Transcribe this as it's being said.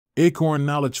Acorn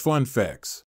Knowledge Fun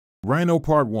Facts. Rhino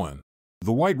Part 1.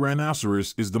 The white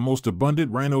rhinoceros is the most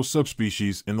abundant rhino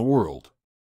subspecies in the world.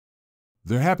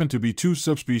 There happen to be two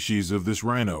subspecies of this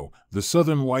rhino, the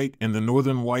southern white and the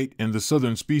northern white, and the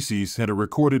southern species had a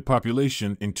recorded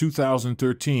population in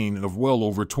 2013 of well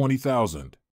over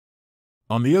 20,000.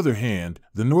 On the other hand,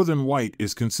 the northern white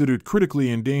is considered critically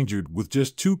endangered with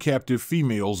just two captive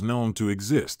females known to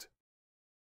exist.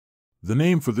 The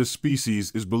name for this species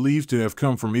is believed to have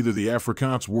come from either the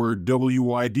Afrikaans word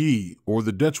wyd or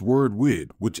the Dutch word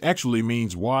wid, which actually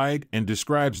means wide and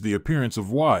describes the appearance of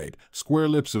wide, square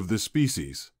lips of this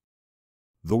species.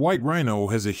 The white rhino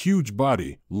has a huge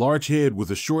body, large head with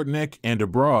a short neck and a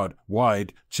broad,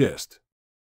 wide chest.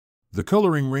 The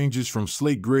coloring ranges from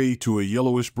slate gray to a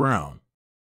yellowish brown.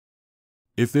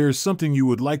 If there is something you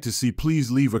would like to see, please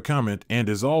leave a comment, and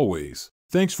as always,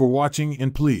 thanks for watching,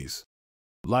 and please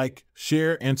like,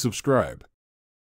 share, and subscribe.